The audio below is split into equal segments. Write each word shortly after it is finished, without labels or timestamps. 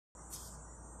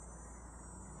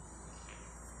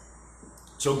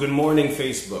So good morning,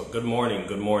 Facebook. Good morning.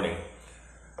 Good morning.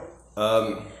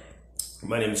 My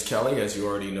name is Kelly, as you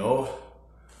already know.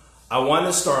 I want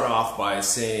to start off by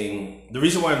saying the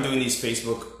reason why I'm doing these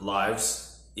Facebook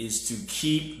Lives is to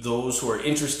keep those who are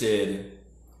interested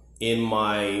in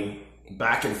my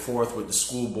back and forth with the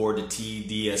school board, the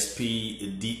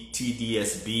TDSB,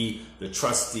 the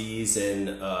trustees, and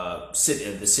the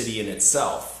city in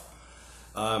itself.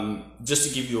 Just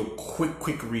to give you a quick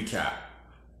recap.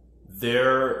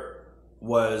 There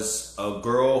was a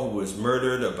girl who was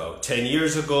murdered about 10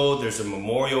 years ago. There's a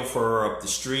memorial for her up the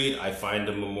street. I find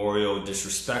the memorial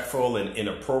disrespectful and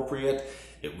inappropriate.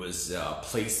 It was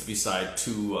placed beside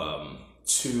two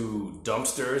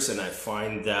dumpsters, and I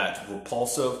find that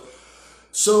repulsive.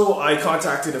 So I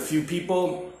contacted a few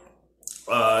people.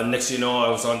 Next thing you know, I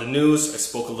was on the news. I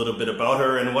spoke a little bit about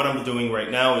her, and what I'm doing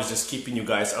right now is just keeping you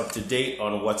guys up to date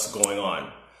on what's going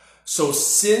on. So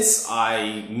since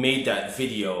I made that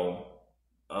video,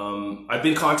 I've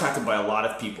been contacted by a lot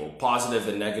of people, positive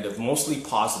and negative, mostly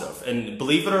positive. And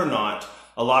believe it or not,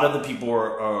 a lot of the people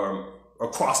are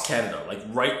across Canada, like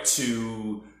right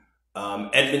to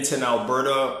Edmonton,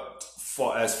 Alberta,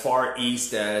 as far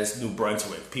east as New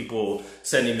Brunswick. People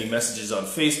sending me messages on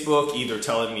Facebook, either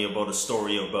telling me about a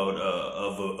story about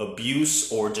of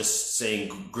abuse or just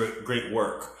saying great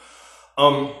work.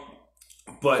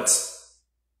 But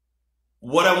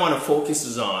what I want to focus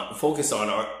on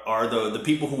are the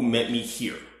people who met me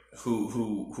here,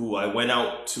 who I went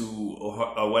out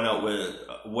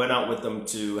with them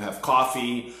to have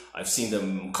coffee. I've seen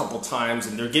them a couple times,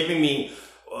 and they're giving me,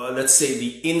 let's say,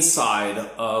 the inside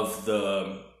of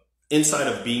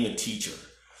being a teacher.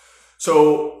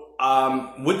 So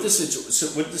with the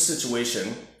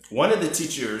situation, one of the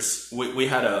teachers, we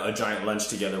had a giant lunch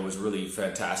together. It was really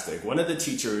fantastic. One of the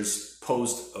teachers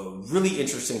posed a really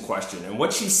interesting question. And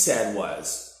what she said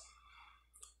was,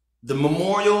 the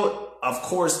memorial, of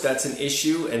course, that's an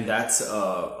issue and that's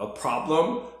a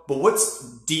problem. But what's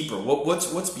deeper?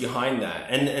 What's behind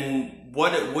that? And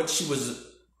what she was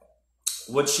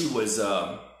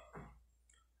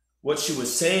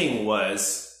saying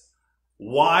was,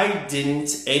 why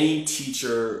didn't any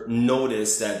teacher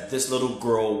notice that this little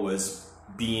girl was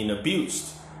being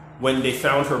abused? When they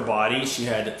found her body, she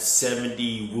had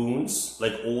 70 wounds,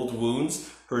 like old wounds.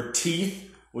 Her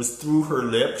teeth was through her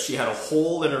lip. She had a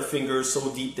hole in her finger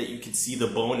so deep that you could see the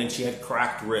bone, and she had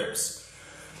cracked ribs.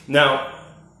 Now,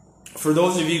 for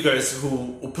those of you guys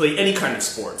who play any kind of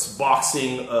sports,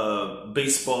 boxing,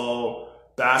 baseball,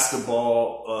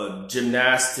 basketball,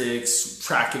 gymnastics,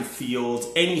 track and field,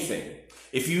 anything,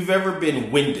 if you've ever been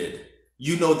winded,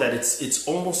 you know that it's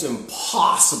almost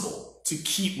impossible to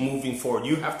keep moving forward.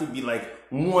 You have to be like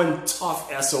one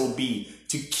tough SOB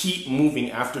to keep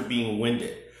moving after being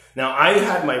winded. Now, I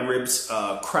had my ribs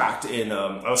cracked in,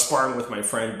 I was sparring with my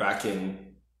friend back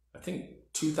in, I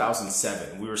think,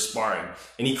 2007. We were sparring,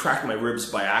 and he cracked my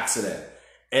ribs by accident.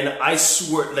 And I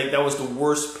swear, like, that was the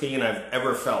worst pain I've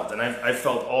ever felt. And I've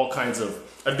felt all kinds of,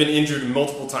 I've been injured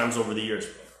multiple times over the years.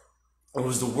 It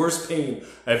was the worst pain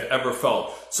I've ever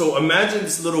felt. So imagine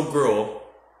this little girl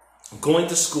going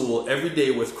to school every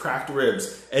day with cracked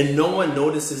ribs, and no one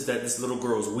notices that this little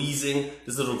girl is wheezing,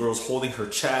 this little girl is holding her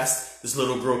chest, this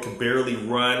little girl can barely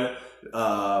run.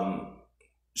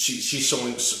 She's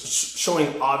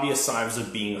showing obvious signs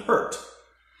of being hurt.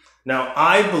 Now,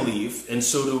 I believe, and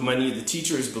so do many of the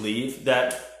teachers believe,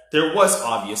 that there was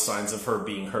obvious signs of her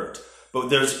being hurt. But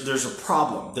there's a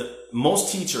problem. That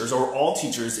most teachers, or all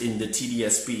teachers in the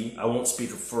TDSB, I won't speak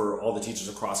for all the teachers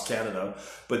across Canada,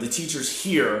 but the teachers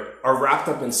here are wrapped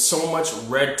up in so much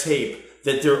red tape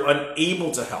that they're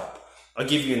unable to help. I'll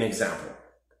give you an example.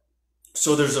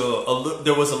 So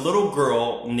there was a little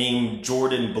girl named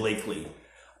Jordan Blakely.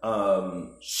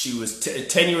 She was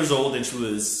 10 years old, and she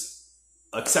was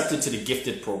accepted to the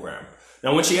gifted program.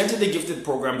 Now, when she entered the gifted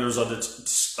program, there was other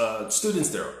students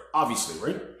there, obviously,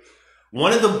 right?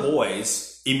 One of the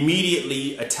boys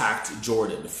immediately attacked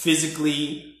Jordan,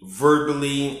 physically,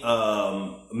 verbally,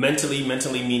 mentally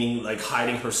meaning like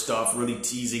hiding her stuff, really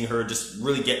teasing her, just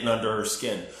really getting under her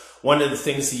skin. One of the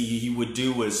things he would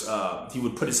do was he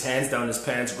would put his hands down his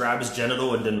pants, grab his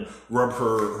genital, and then rub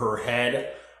her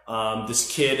head.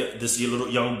 This little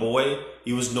young boy,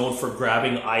 he was known for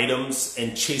grabbing items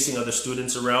and chasing other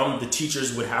students around. The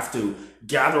teachers would have to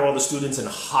gather all the students and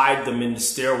hide them in the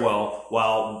stairwell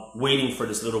while waiting for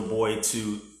this little boy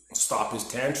to stop his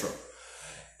tantrum.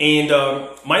 And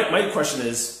my question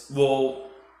is, well,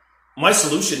 my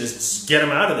solution is just get him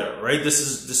out of there, right? This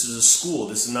is a school.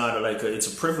 This is not like it's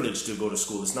a privilege to go to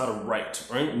school. It's not a right,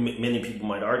 right? Many people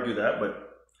might argue that, but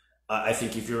I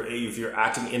think if you're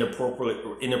acting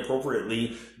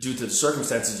inappropriately due to the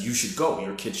circumstances, you should go.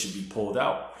 Your kid should be pulled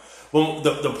out. Well,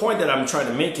 the point that I'm trying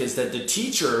to make is that the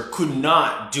teacher could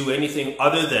not do anything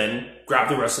other than grab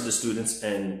the rest of the students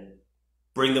and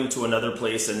bring them to another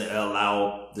place and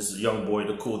allow this young boy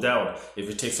to cool down. If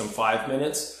it takes them 5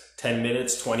 minutes, 10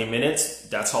 minutes, 20 minutes,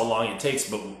 that's how long it takes.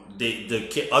 But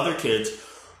other kids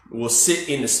will sit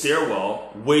in the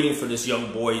stairwell waiting for this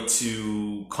young boy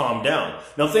to calm down.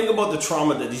 Now think about the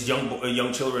trauma that these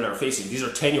young children are facing. These are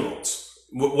 10-year-olds.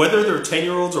 Whether they're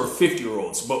 10-year-olds or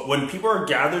 50-year-olds, but when people are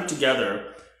gathered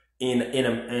together in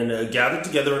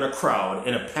a crowd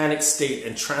in a panic state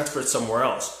and transferred somewhere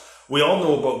else, we all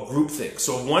know about groupthink.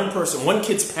 So if one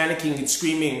kid's panicking and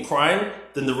screaming and crying,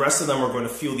 then the rest of them are going to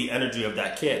feel the energy of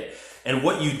that kid. And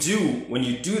what you do when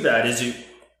you do that is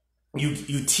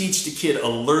you teach the kid a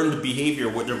learned behavior,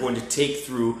 what they're going to take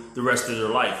through the rest of their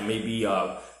life. Maybe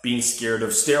being scared of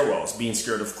stairwells, being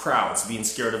scared of crowds, being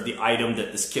scared of the item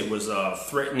that this kid was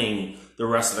threatening the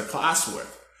rest of the class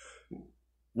with.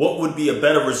 What would be a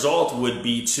better result would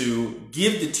be to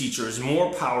give the teachers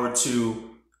more power to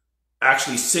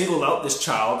actually single out this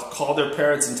child, call their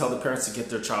parents and tell the parents to get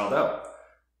their child out.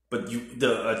 But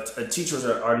teachers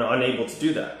are unable to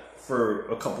do that for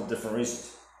a couple different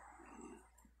reasons.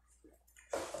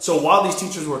 So while these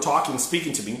teachers were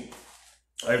speaking to me,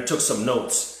 I took some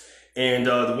notes. And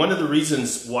one of the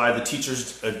reasons why the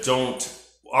teachers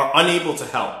are unable to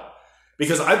help,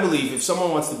 because I believe if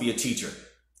someone wants to be a teacher,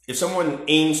 if someone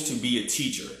aims to be a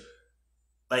teacher,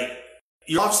 like,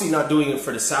 you're obviously not doing it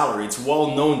for the salary. It's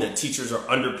well known that teachers are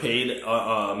underpaid,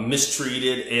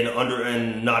 mistreated,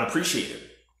 and not appreciated.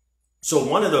 So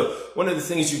one of the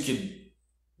things you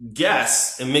could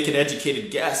guess and make an educated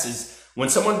guess is when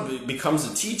someone becomes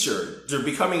a teacher, they're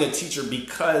becoming a teacher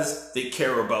because they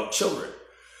care about children.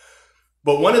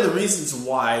 But one of the reasons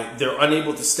why they're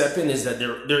unable to step in is that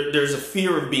there's a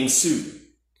fear of being sued.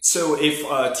 So if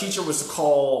a teacher was to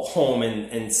call home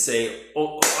and say,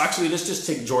 oh, actually, let's just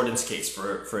take Jordan's case,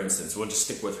 for instance. We'll just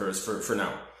stick with hers for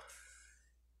now.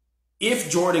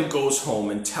 If Jordan goes home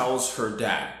and tells her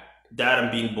dad,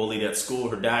 I'm being bullied at school,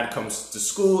 her dad comes to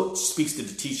school, speaks to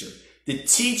the teacher. The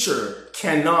teacher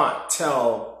cannot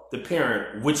tell the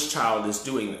parent which child is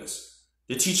doing this.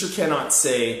 The teacher cannot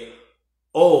say,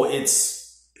 oh,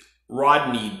 it's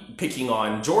Rodney picking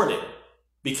on Jordan,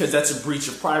 because that's a breach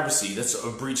of privacy. That's a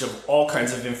breach of all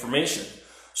kinds of information.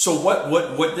 So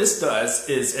what this does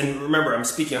is, and remember, I'm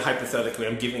speaking hypothetically,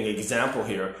 I'm giving an example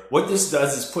here. What this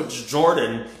does is puts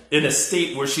Jordan in a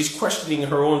state where she's questioning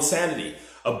her own sanity.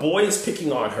 A boy is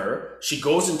picking on her. She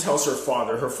goes and tells her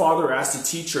father. Her father asks the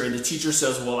teacher, and the teacher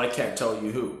says, well, I can't tell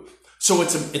you who. So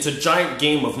it's a giant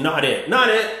game of not it.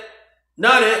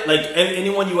 Like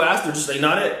anyone you ask, they're just like,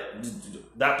 not it.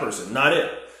 That person, not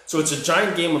it. So it's a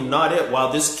giant game of not it,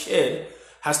 while this kid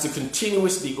has to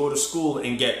continuously go to school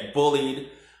and get bullied,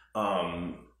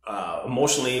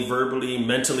 emotionally, verbally,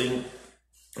 mentally,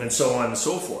 and so on and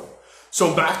so forth.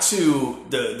 So back to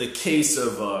the case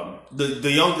of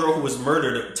the young girl who was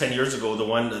murdered 10 years ago, the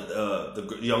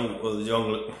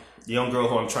young girl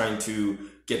who I'm trying to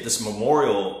get this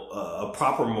memorial, a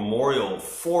proper memorial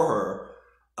for her.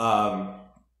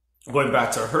 Going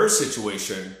back to her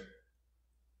situation,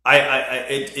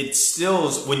 it still,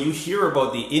 when you hear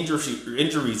about the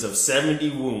injuries of 70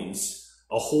 wounds,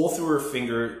 a hole through her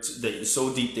finger that is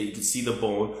so deep that you can see the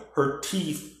bone, her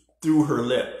teeth through her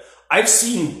lip. I've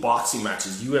seen boxing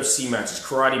matches, UFC matches,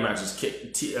 karate matches,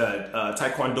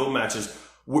 taekwondo matches,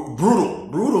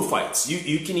 brutal fights.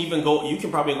 You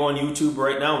can probably go on YouTube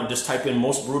right now and just type in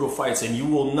most brutal fights, and you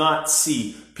will not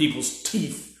see people's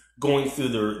teeth going through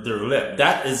their lip.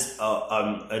 That is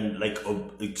like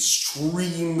an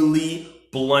extremely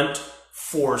blunt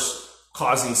force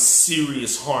causing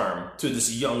serious harm to this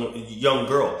young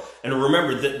girl. And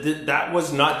remember that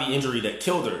was not the injury that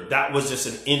killed her. That was just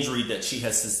an injury that she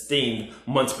has sustained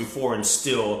months before and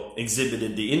still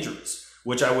exhibited the injuries,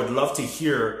 which I would love to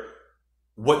hear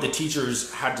what the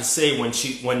teachers had to say when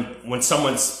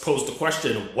someone posed the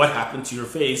question, what happened to your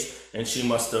face? And she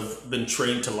must have been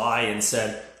trained to lie and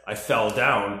said, I fell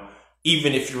down.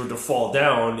 Even if you were to fall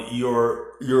down,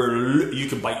 you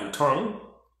can bite your tongue,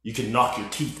 you can knock your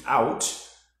teeth out,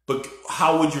 but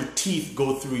how would your teeth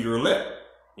go through your lip?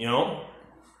 You know,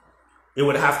 it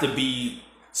would have to be,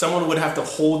 someone would have to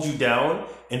hold you down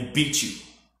and beat you.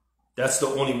 That's the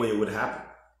only way it would happen.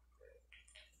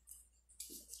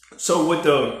 So with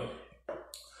the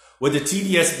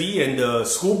TDSB and the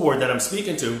school board that I'm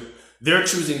speaking to, they're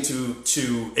choosing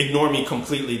to ignore me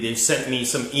completely. They've sent me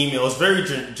some emails, very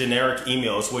generic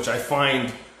emails, which I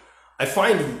find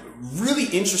really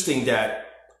interesting that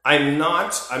I'm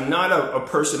not a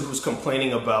person who's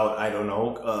complaining about, I don't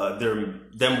know,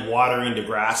 them watering the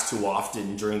grass too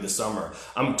often during the summer.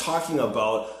 I'm talking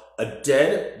about a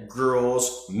dead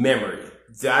girl's memory.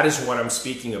 That is what I'm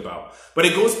speaking about. But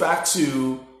it goes back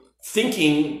to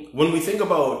thinking, when we think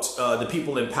about the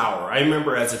people in power. I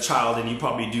remember as a child, and you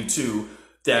probably do too,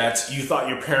 that you thought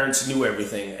your parents knew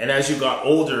everything. And as you got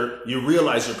older, you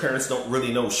realize your parents don't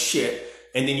really know shit.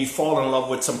 And then you fall in love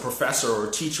with some professor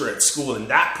or teacher at school, and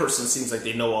that person seems like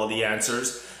they know all the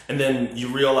answers. And then you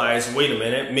realize, wait a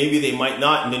minute, maybe they might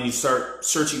not. And then you start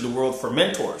searching the world for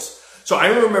mentors. So I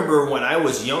remember when I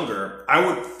was younger, I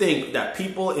would think that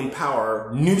people in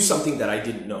power knew something that I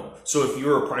didn't know. So if you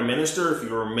were a prime minister, if you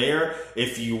were a mayor,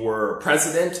 if you were a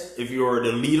president, if you were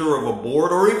the leader of a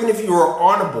board, or even if you were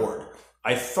on a board,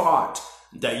 I thought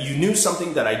that you knew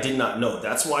something that I did not know.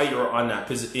 That's why you're on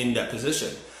in that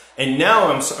position. And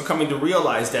now I'm coming to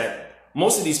realize that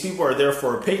most of these people are there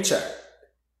for a paycheck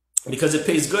because it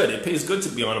pays good. It pays good to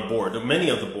be on a board. Many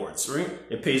of the boards, right?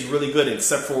 It pays really good,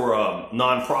 except for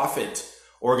nonprofit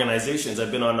organizations.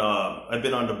 I've been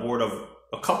on the board of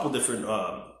a couple different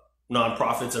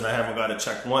nonprofits, and I haven't got a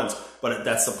check once. But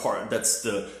that's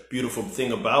the beautiful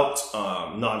thing about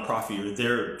nonprofit. You're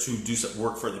there to do some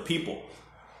work for the people.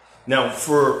 Now,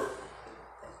 for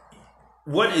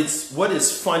what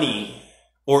is funny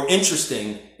or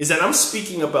interesting is that I'm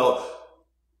speaking about,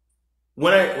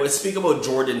 when I speak about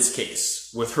Jordan's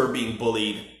case with her being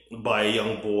bullied by a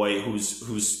young boy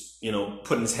who's you know,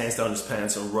 putting his hands down his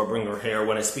pants and rubbing her hair.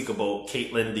 When I speak about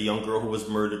Caitlin, the young girl who was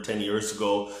murdered 10 years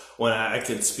ago, when I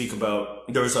could speak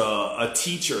about, there's a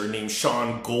teacher named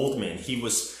Sean Goldman. He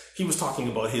was talking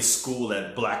about his school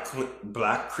at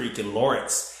Black Creek in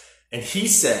Lawrence. And he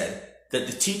said that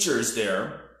the teachers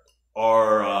there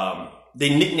are,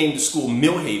 they nicknamed the school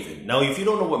Millhaven. Now, if you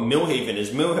don't know what Millhaven is,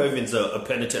 Millhaven's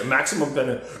a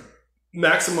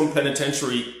maximum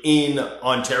penitentiary in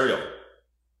Ontario.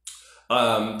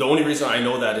 The only reason I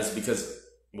know that is because,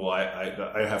 well,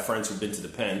 I have friends who've been to the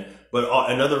pen. But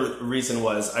another reason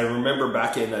was, I remember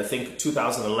back in, I think,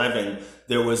 2011,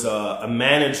 there was a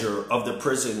manager of the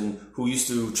prison who used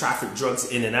to traffic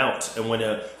drugs in and out. And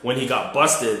when he got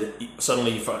busted,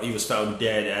 suddenly he was found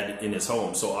dead in his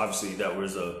home. So obviously that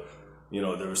was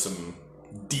there was some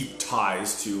deep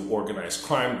ties to organized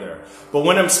crime there. But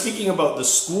when I'm speaking about the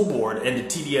school board and the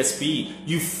TDSB,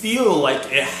 you feel like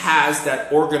it has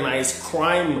that organized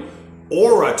crime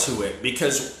aura to it,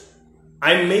 because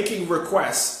I'm making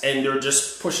requests and they're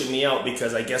just pushing me out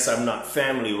because I guess I'm not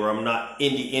family, or I'm not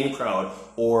in the in crowd,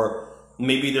 or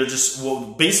maybe they're just,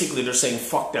 well, basically they're saying,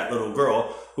 fuck that little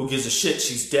girl, who gives a shit,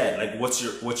 she's dead, like what's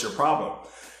your problem?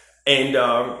 And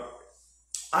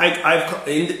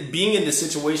being in this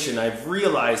situation, I've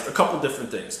realized a couple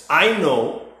different things. I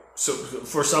know, so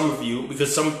for some of you,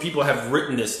 because some people have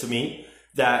written this to me,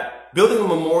 that building a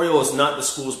memorial is not the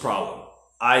school's problem.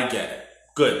 I get it.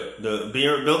 Good.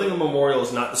 Building a memorial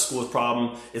is not the school's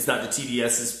problem. It's not the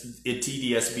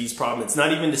TDSB's problem. It's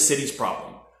not even the city's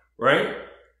problem, right?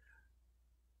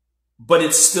 But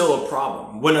it's still a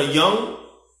problem. When a young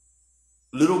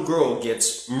little girl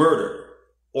gets murdered,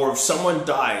 or if someone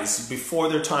dies before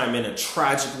their time in a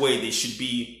tragic way, they should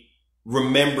be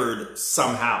remembered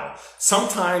somehow.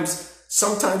 Sometimes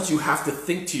you have to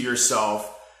think to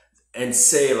yourself and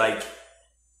say, like,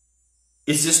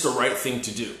 is this the right thing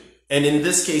to do? And in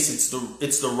this case, it's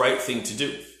the right thing to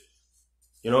do.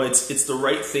 You know, it's the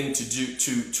right thing to do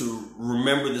to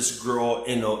remember this girl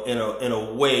in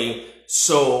a way,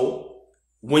 so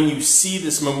when you see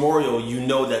this memorial, you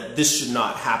know that this should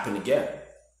not happen again.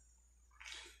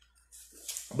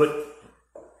 But,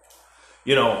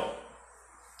 you know,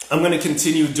 I'm going to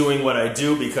continue doing what I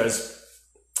do because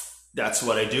that's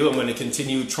what I do. I'm going to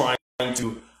continue trying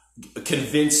to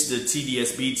convince the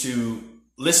TDSB to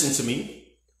listen to me,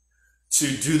 to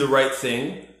do the right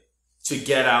thing, to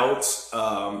get out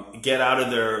of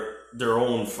their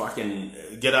own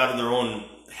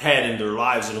head and their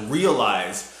lives, and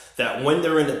realize that when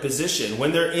they're in a position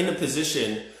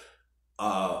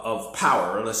of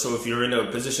power. So if you're in a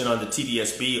position on the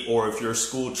TDSB, or if you're a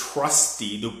school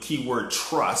trustee, the keyword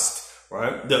trust,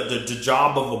 right? The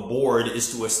job of a board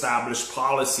is to establish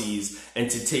policies and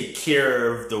to take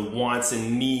care of the wants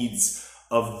and needs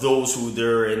of those who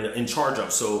they're in charge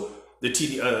of. So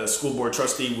the school board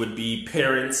trustee would be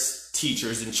parents,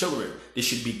 teachers, and children. They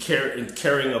should be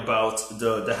caring about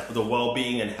the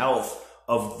well-being and health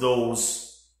of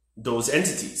those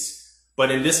entities. But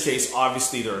in this case,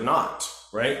 obviously they're not,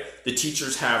 right? The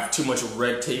teachers have too much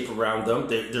red tape around them.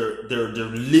 They're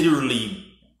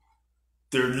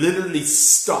literally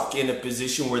stuck in a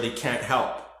position where they can't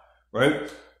help, right?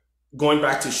 going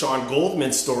back to Sean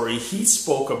Goldman's story, he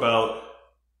spoke about,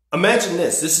 imagine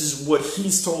this. This is what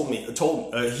he's told me.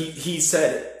 He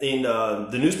said in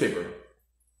the newspaper.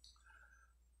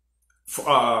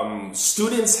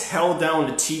 Students held down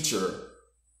the teacher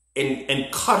and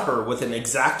cut her with an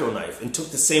X-Acto knife, and took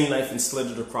the same knife and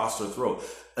slid it across her throat,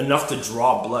 enough to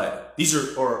draw blood. These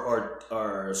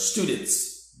are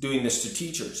students doing this to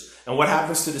teachers. And what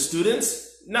happens to the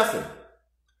students? Nothing.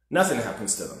 Nothing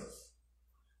happens to them.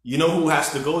 You know who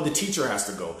has to go? The teacher has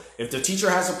to go. If the teacher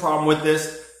has a problem with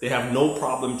this, they have no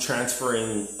problem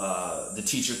transferring the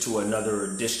teacher to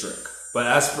another district. But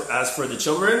as for the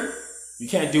children, you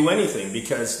can't do anything,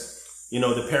 because, you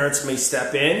know, the parents may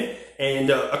step in,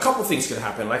 and a couple things can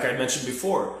happen. Like I mentioned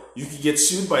before, you could get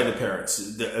sued by the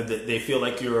parents. They feel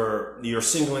like you're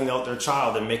singling out their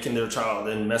child and making their child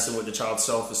and messing with the child's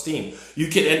self-esteem. You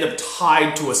could end up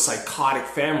tied to a psychotic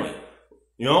family.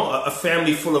 You know, a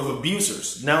family full of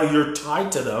abusers. Now you're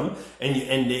tied to them, and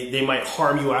they might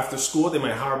harm you after school. They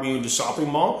might harm you in the shopping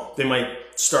mall. They might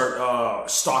start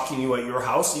stalking you at your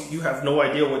house. You have no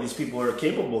idea what these people are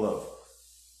capable of,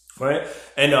 right?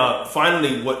 And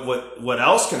finally, what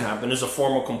else can happen is a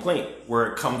formal complaint,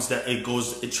 where it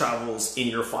travels in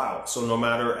your file. So no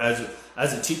matter,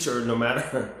 as a teacher, no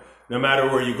matter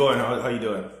where you're going, how you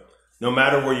doing? No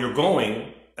matter where you're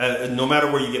going, no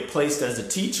matter where you get placed as a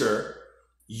teacher,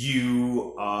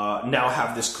 you now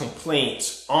have this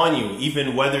complaint on you.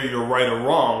 Even whether you're right or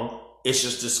wrong, it's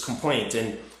just this complaint.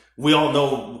 And we all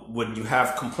know when you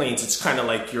have complaints, it's kind of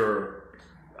like your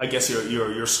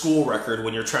school record.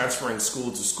 When you're transferring school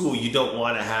to school, you don't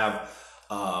want to have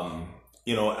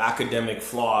academic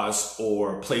flaws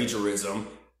or plagiarism.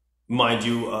 Mind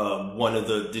you, one of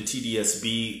the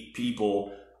TDSB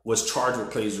people was charged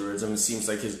with plagiarism. It seems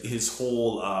like his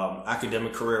whole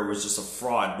academic career was just a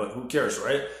fraud, but who cares,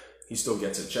 right? He still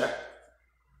gets a check.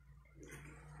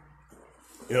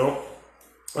 You know?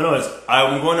 Anyways,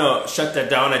 I'm going to shut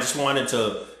that down. I just wanted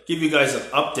to give you guys an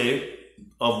update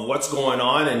of what's going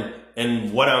on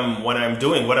and what I'm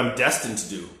doing, what I'm destined to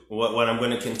do, what I'm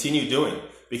going to continue doing,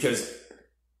 because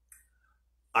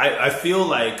I feel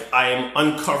like I'm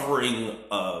uncovering.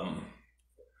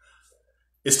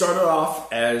 It started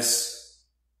off as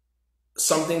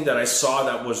something that I saw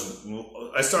that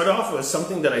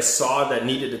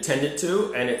needed attended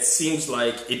to, and it seems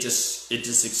like it just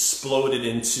exploded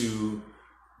into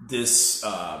this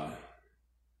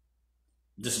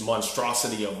this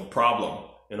monstrosity of a problem.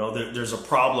 You know, there's a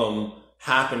problem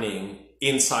happening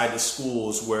inside the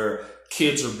schools where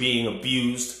kids are being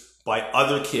abused by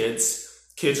other kids.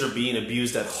 Kids are being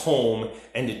abused at home,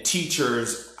 and the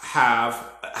teachers have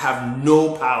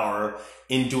no power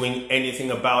in doing anything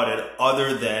about it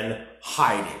other than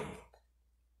hiding.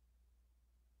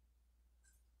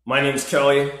 My name's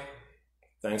Kelly.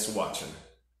 Thanks for watching.